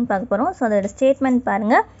ஆஃப் கூலிங் பார்க்க போகிறோம். ஸோ அதோட ஸ்டேட்மெண்ட்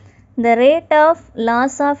பாருங்கள். The rate of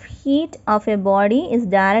loss of heat of a body is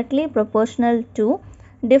directly proportional to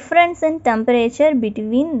difference in temperature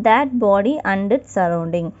between that body and its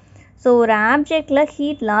surrounding. So ஒரு ஆப்ஜெக்டில்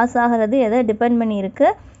ஹீட் லாஸ் ஆகிறது எதை depend பண்ணியிருக்கு,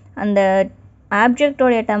 அந்த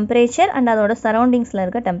ஆப்ஜெக்டோடைய temperature and அதோட சரௌண்டிங்ஸில்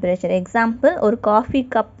இருக்க டெம்பரேச்சர். எக்ஸாம்பிள், ஒரு coffee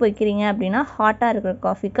cup வைக்கிறீங்க அப்படின்னா ஹாட்டாக இருக்கிற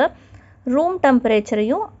காஃபி கப் ரூம்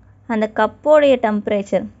டெம்பரேச்சரையும் அந்த கப்போடைய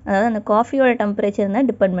டெம்பரேச்சர், அதாவது அந்த காஃபியோட டெம்பரேச்சர் தான்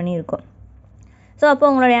டிபெண்ட் பண்ணியிருக்கும். ஸோ அப்போ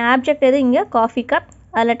உங்களுடைய ஆப்ஜெக்ட் எது இங்கே காஃபி கப்,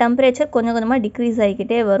 அதில் டெம்பரேச்சர் கொஞ்சம் கொஞ்சமாக டிக்ரீஸ்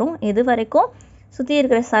ஆகிக்கிட்டே வரும். எது வரைக்கும், சுற்றி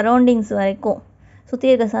இருக்கிற சரௌண்டிங்ஸ் வரைக்கும், சுற்றி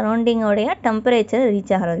இருக்கிற சரௌண்டிங்கோடைய டெம்பரேச்சர்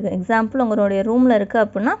ரீச் ஆகிற வரைக்கும். எக்ஸாம்பிள், உங்களுடைய ரூமில் இருக்குது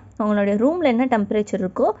அப்படின்னா உங்களுடைய ரூமில் என்ன டெம்பரேச்சர்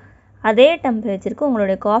இருக்கோ அதே டெம்பரேச்சருக்கு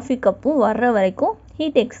உங்களுடைய காஃபி கப்பும் வர்ற வரைக்கும்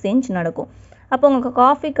ஹீட் எக்ஸ்சேஞ்ச் நடக்கும். அப்போ உங்களுக்கு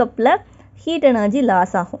காஃபி கப்பில் ஹீட் எனர்ஜி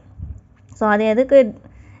லாஸ் ஆகும். ஸோ அது எதுக்கு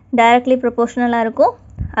டைரக்ட்லி ப்ரொபோர்ஷனலாக இருக்கும்,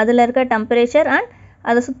 அதில் இருக்க டெம்பரேச்சர் அண்ட்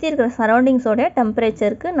அதை சுற்றி இருக்கிற சரௌண்டிங்ஸோடைய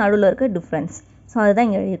டெம்பரேச்சருக்கு நடுவில் இருக்க டிஃப்ரென்ஸ். ஸோ அதுதான்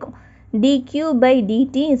இங்கே எழுதியிருக்கும்.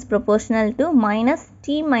 dQ/dt is proportional to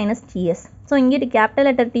 -T-TS. So இங்கிட்டு கேபிட்டல்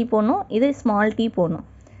லெட்டர் T போடணும், இது ஸ்மால் t போடணும்.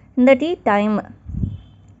 இந்த T டைம்,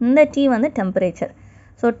 இந்த T வந்து temperature.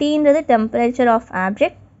 So Tன்றது temperature of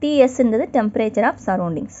object, TSன்றது temperature of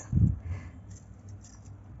surroundings.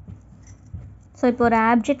 So இப்போ ஒரு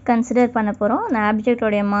ஆப்ஜெக்ட் கன்சிடர் பண்ண போகிறோம். அந்த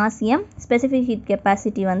ஆப்ஜெக்டோடைய mass M, specific heat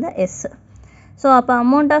capacity வந்து S. ஸோ அப்போ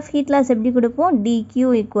அமௌண்ட் ஆஃப் ஹீட் லாஸ் எப்படி கொடுப்போம், dQ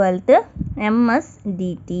equal to MS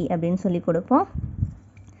dt அப்படின்னு சொல்லி கொடுப்போம்.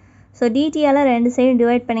 ஸோ dtயால் 2 சைடு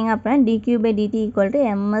டிவைட் பண்ணிங்க அப்படின்னா dQ/dt equal to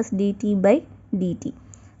MS dt/dt.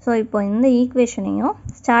 So இப்போ இந்த ஈக்குவேஷனையும்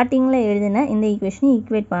ஸ்டார்டிங்கில் எழுதின இந்த ஈக்குவேஷனையும்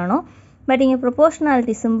ஈக்குவேட் பண்ணணும். பட் இங்கே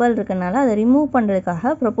ப்ரொபோர்ஷனாலிட்டி சிம்பிள் இருக்கனால அதை ரிமூவ்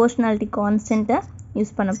பண்ணுறதுக்காக ப்ரொபோர்ஷனாலிட்டி கான்ஸ்டண்ட்டை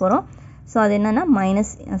யூஸ் பண்ண போகிறோம். ஸோ அது என்னென்னா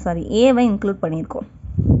ஏவை இன்க்ளூட் பண்ணியிருக்கோம்.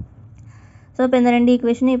 ஸோ இப்போ இந்த 2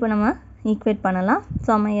 ஈக்குவேஷனையும் இப்போ நம்ம ஈக்குவேட் பண்ணலாம். ஸோ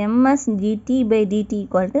நம்ம MS dt/dt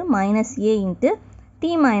equal to -A into T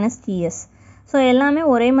 - TS. So எல்லாமே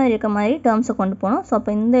ஒரே மாதிரி இருக்க மாதிரி டேர்ம்ஸை கொண்டு போகணும். ஸோ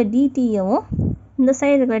அப்போ இந்த dtயவும் இந்த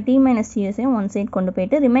சைடு இருக்கிற T - TSையும் ஒன் சைட் கொண்டு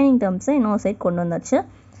போயிட்டு ரிமைனிங் டேர்ம்ஸை இன்னொரு சைட் கொண்டு வந்தாச்சு.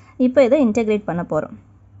 இப்போ இதை இன்டெகிரேட் பண்ண போகிறோம்.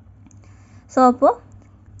 ஸோ அப்போது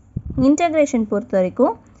இன்டெகிரேஷன் பொறுத்த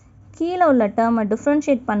வரைக்கும் கீழே உள்ள டேர்மை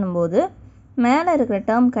டிஃப்ரென்ஷியேட் பண்ணும்போது மேலே இருக்கிற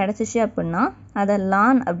டேர்ம் கிடச்சிச்சு அப்படின்னா அதை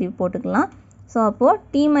லான் அப்படி போட்டுக்கலாம். ஸோ அப்போது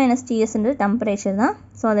T - TSன்றது டெம்பரேச்சர் தான்.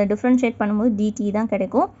 ஸோ அதை டிஃப்ரென்ஷியேட் பண்ணும்போது dt தான்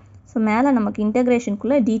கிடைக்கும். ஸோ மேலே நமக்கு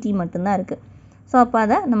இன்டெகிரேஷனுக்குள்ளே dt மட்டும்தான் இருக்குது. ஸோ அப்போ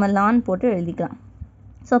அதை நம்ம லான் போட்டு எழுதிக்கலாம்.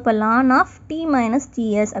 ஸோ அப்போ லான் ஆஃப் T -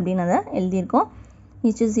 TS அப்படின்னு அதை எழுதியிருக்கோம்.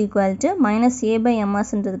 which is equal to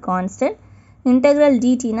 -A/MSன்றது constant, integral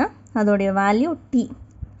dtனா அதோடைய வேல்யூ T.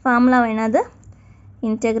 ஃபார்முலா என்னது,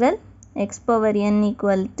 integral x⁴n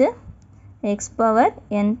equal to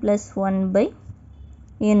x⁴n +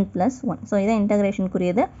 1/n + 1. So இதான்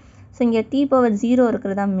இன்டெகிரேஷனுக்குரியது. ஸோ இங்கே t பவர் 0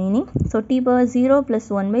 இருக்கிறதா மீனிங். ஸோ t பவர் 0 +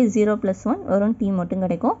 1/0 + 1 வரும், t மட்டும்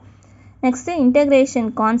கிடைக்கும். நெக்ஸ்ட்டு இன்டெக்ரேஷன்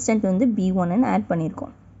கான்ஸ்டன்ட் வந்து b1ன்னு ஆட்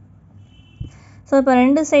பண்ணியிருக்கோம். ஸோ இப்போ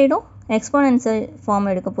ரெண்டு சைடும் எக்ஸ்போனன்ஷியல் ஃபார்ம்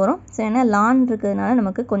எடுக்க போகிறோம். ஸோ ஏன்னா லான் இருக்கிறதுனால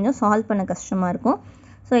நமக்கு கொஞ்சம் சால்வ் பண்ண கஷ்டமாக இருக்கும்.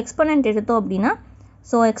 ஸோ எக்ஸ்போனன்ட் எடுத்தோம் அப்படின்னா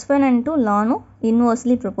ஸோ எக்ஸ்போனன்ட்டும் லானும்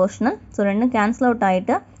இன்வர்ஸ்லி ப்ரொபோர்ஷனல். ஸோ ரெண்டும் கேன்சல் அவுட்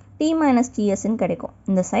ஆகிட்டு t - tsன்னு கிடைக்கும்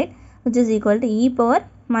இந்த side, which is equal to e power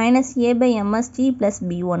 -a/mst +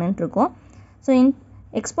 b1ன்னு இருக்கும். ஸோ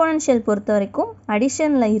எக்ஸ்போனன்ஷியல் பொறுத்த வரைக்கும்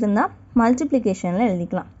அடிஷனில் இருந்தால் மல்டிப்ளிகேஷனில்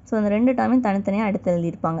எழுதிக்கலாம். ஸோ அந்த ரெண்டு டேர்மையும் தனித்தனியாக எடுத்து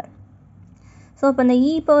எழுதியிருப்பாங்க. ஸோ இப்போ இந்த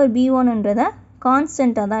e power b1ன்றதை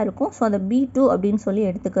கான்ஸ்டண்ட்டாக தான் இருக்கும். ஸோ அதை b2 அப்படின்னு சொல்லி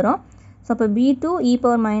எடுத்துக்கிறோம். ஸோ அப்போ b2 e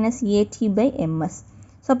power -at/ms.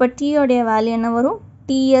 So அப்போ t உடைய வேல்யூ என்ன வரும்,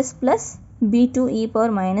 ts + b2 e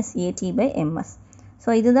power -at/ms.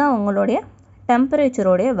 So இதுதான் உங்களுடைய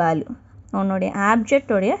டெம்பரேச்சரோடைய வேல்யூ, உன்னுடைய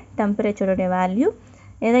ஆப்ஜெக்டோடைய டெம்பரேச்சரோடைய வேல்யூ.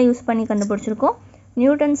 எதை யூஸ் பண்ணி கண்டுபிடிச்சிருக்கோம்,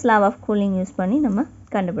 Newton's law of cooling use பண்ணி நம்ம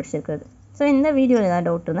கண்டுபிடிச்சிருக்கிறது. ஸோ இந்த வீடியோவில் ஏதாவது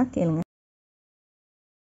டவுட் இருந்தால் கேளுங்க.